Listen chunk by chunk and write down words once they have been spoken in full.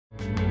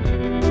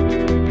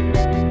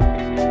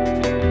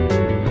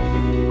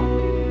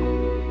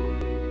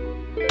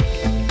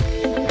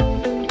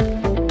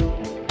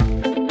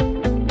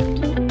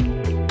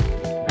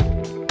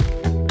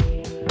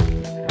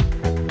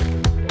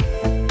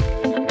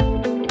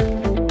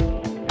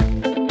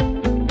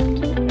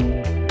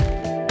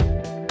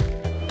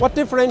What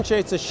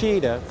differentiates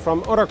Ishida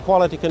from other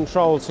quality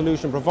control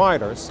solution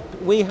providers,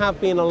 we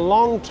have been a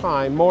long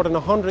time, more than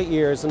 100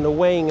 years, in the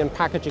weighing and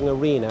packaging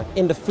arena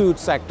in the food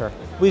sector.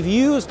 We've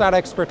used that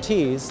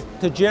expertise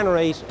to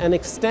generate an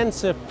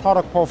extensive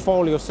product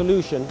portfolio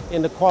solution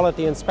in the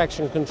quality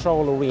inspection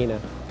control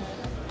arena.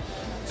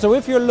 So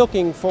if you're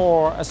looking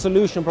for a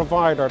solution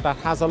provider that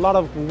has a lot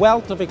of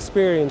wealth of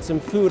experience in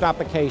food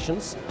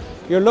applications,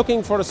 you're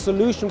looking for a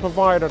solution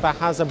provider that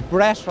has a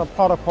breadth of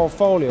product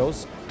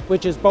portfolios,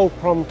 which is both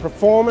from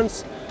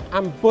performance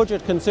and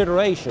budget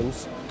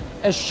considerations,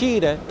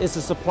 Ishida is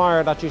the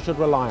supplier that you should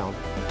rely on.